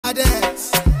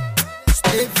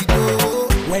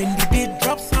When the beat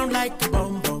drops, sound like a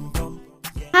bomb, bomb, bomb.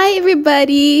 Hi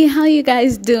everybody, how you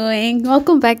guys doing?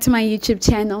 Welcome back to my YouTube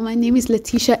channel. My name is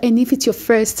Letitia, and if it's your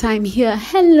first time here,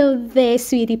 hello there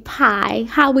sweetie pie.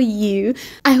 How are you?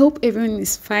 I hope everyone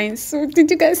is fine. So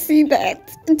did you guys see that?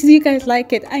 Did you guys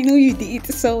like it? I know you did.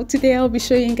 So today I'll be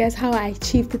showing you guys how I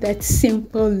achieved that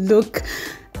simple look.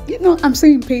 You know, I'm so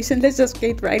impatient. Let's just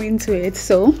get right into it.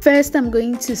 So first I'm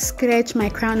going to scratch my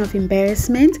crown of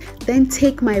embarrassment, then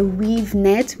take my weave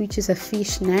net, which is a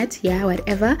fish net, yeah,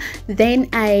 whatever. Then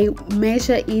I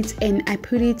measure it and I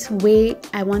put it where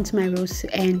I want my rows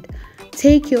to end.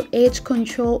 Take your edge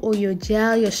control or your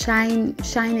gel, your shine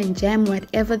and jam,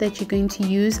 whatever that you're going to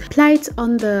use. Apply it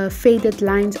on the faded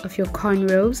lines of your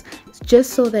cornrows,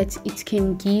 just so that it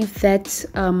can give that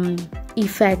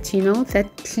effect, you know,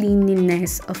 that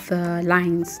cleanliness of the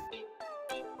lines.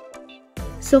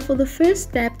 So for the first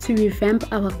step to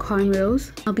revamp our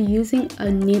cornrows, I'll be using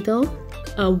a needle,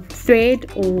 a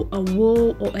thread or a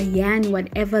wool or a yarn,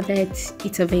 whatever that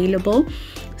it's available.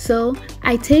 So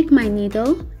I take my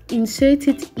needle, insert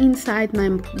it inside my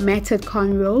matted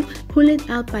cornrow, pull it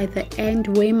out by the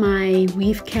end where my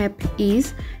weave cap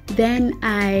is. Then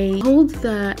I hold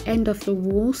the end of the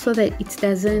wool so that it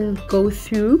doesn't go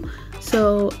through.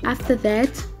 So after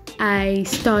that, I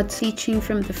start stitching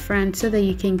from the front so that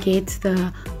you can get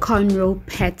the cornrow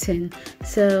pattern.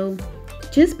 So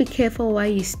just be careful while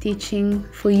you're stitching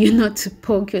for you not to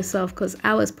poke yourself, because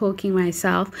I was poking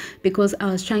myself because I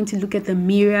was trying to look at the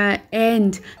mirror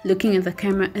and looking at the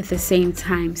camera at the same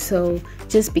time. So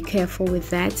just be careful with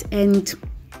that. And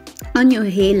on your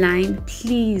hairline,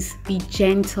 please be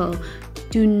gentle.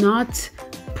 Do not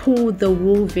pull the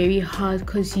wool very hard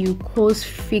because you cause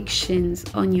frictions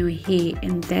on your hair,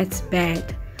 and that's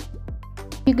bad.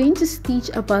 You're going to stitch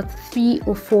about 3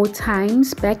 or 4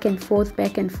 times back and forth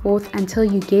until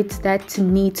you get that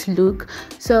neat look.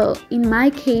 So in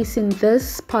my case, in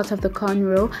this part of the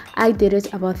cornrow, I did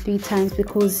it about 3 times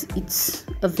because it's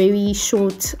a very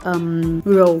short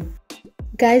row.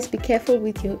 Guys, be careful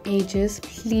with your edges.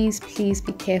 Please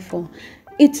be careful.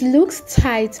 It looks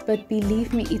tight, but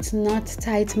believe me, it's not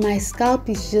tight. My scalp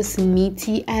is just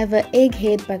meaty. I have an egg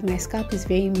head, but my scalp is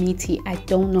very meaty. I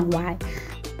don't know why.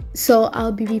 So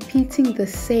I'll be repeating the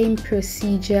same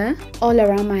procedure all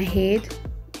around my head.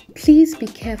 Please be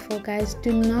careful, guys.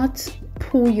 Do not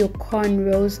pull your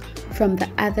cornrows from the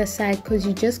other side, because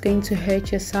you're just going to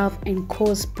hurt yourself and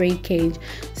cause breakage.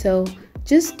 So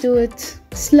just do it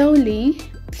slowly.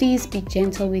 Please be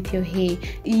gentle with your hair.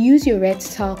 Use your red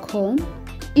tail comb.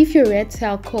 If your red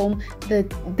tail comb,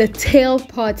 the tail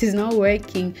part is not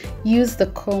working, use the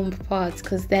comb part,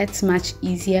 because that's much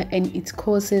easier and it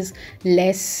causes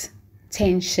less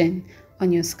tension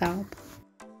on your scalp.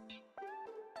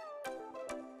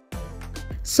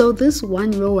 So this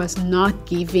one row was not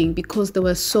giving because there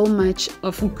was so much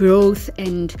of growth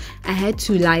and I had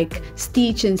to like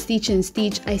stitch and stitch and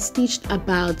stitch. I stitched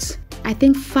about, I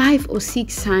think, 5 or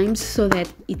 6 times so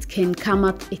that it can come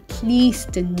up at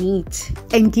least neat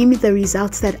and give me the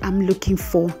results that I'm looking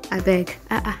for. I beg.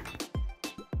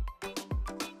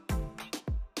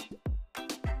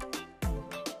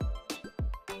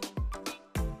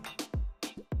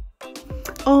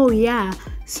 Oh yeah,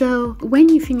 so when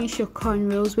you finish your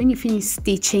cornrows, when you finish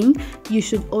stitching, you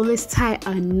should always tie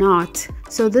a knot.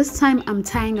 So this time I'm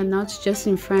tying a knot just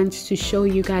in front to show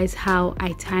you guys how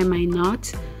I tie my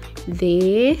knot.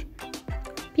 There,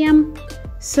 bam.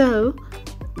 So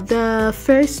the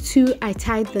first 2 I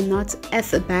tied the knot at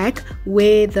the back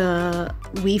where the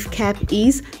weave cap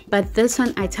is, but this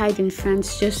one I tied in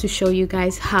front just to show you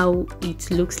guys how it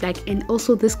looks like. And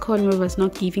also this cornrow was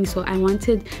not giving, so I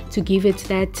wanted to give it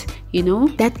that, you know,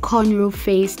 that cornrow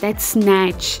face, that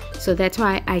snatch. So that's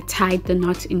why I tied the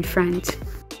knot in front.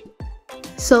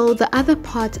 So the other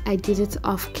part I did it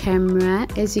off camera.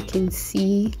 As you can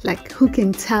see, like, who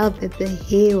can tell that the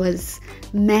hair was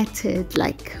matted?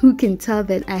 Like, who can tell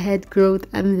that I had growth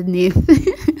underneath?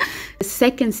 The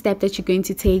second step that you're going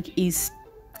to take is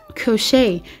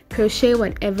crochet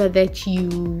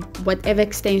whatever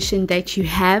extension that you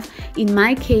have. In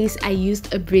my case, I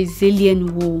used a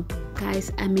Brazilian wool.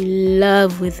 Guys, I'm in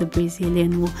love with the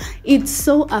Brazilian wool. It's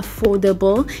so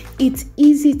affordable, it's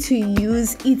easy to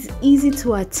use, it's easy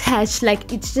to attach,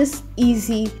 like it's just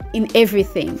easy in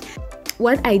everything.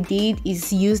 What I did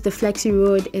is use the flexi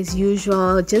rod as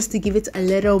usual, just to give it a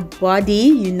little body,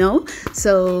 you know.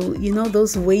 So you know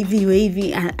those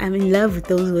wavy, I'm in love with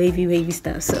those wavy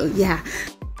stuff. So yeah.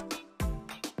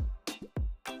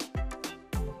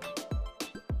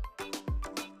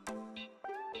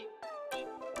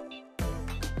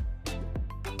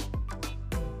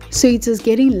 So it was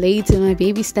getting late and my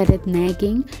baby started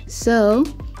nagging, so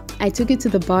I took it to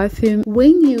the bathroom.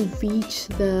 When you reach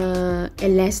the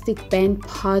elastic band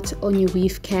part on your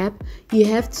weave cap, you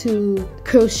have to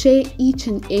crochet each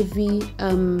and every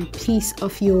piece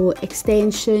of your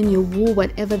extension, your wool,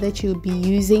 whatever that you'll be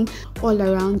using, all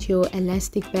around your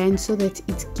elastic band, so that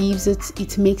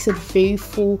it makes it very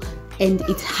full and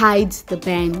it hides the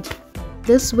band.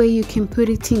 This way you can put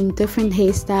it in different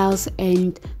hairstyles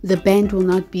and the band will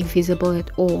not be visible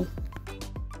at all.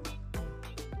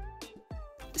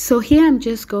 So here I'm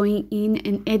just going in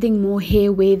and adding more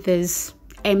hair where there's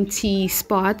empty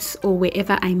spots or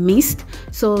wherever I missed,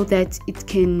 so that it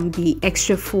can be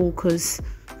extra full, because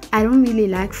I don't really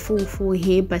like full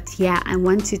hair, but yeah, I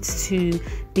want it to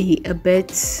be a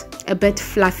bit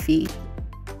fluffy.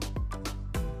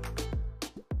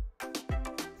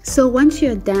 So once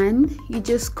you're done, you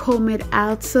just comb it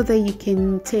out so that you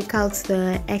can take out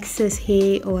the excess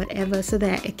hair or whatever, so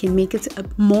that it can make it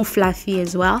more fluffy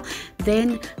as well.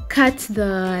 Then cut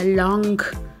the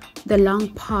long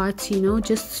part, you know,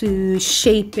 just to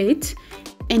shape it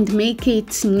and make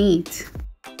it neat.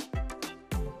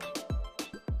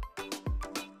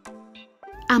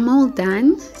 I'm all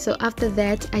done. So after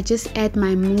that, I just add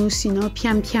my mousse, you know,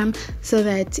 piam, so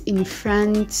that in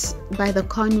front by the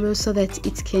cornrow, so that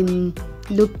it can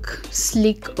look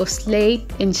sleek or slay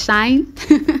and shine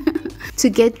to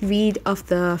get rid of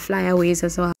the flyaways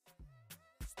as well.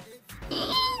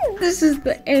 This is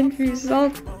the end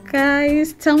result,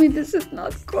 guys. Tell me this is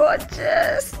not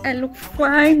gorgeous. I look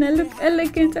fine, I look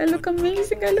elegant, I look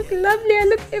amazing, I look lovely, I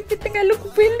look everything, I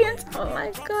look brilliant. Oh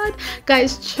my god,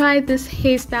 guys, try this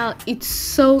hairstyle. It's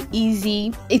so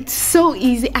easy,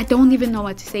 I don't even know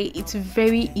what to say. It's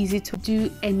very easy to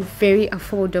do and very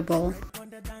affordable.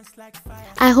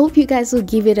 I hope you guys will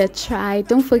give it a try.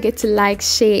 Don't forget to like,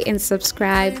 share and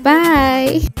subscribe.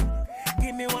 Bye.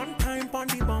 Give me one time on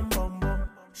the bum bum bum.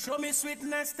 Show me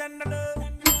sweetness and the love.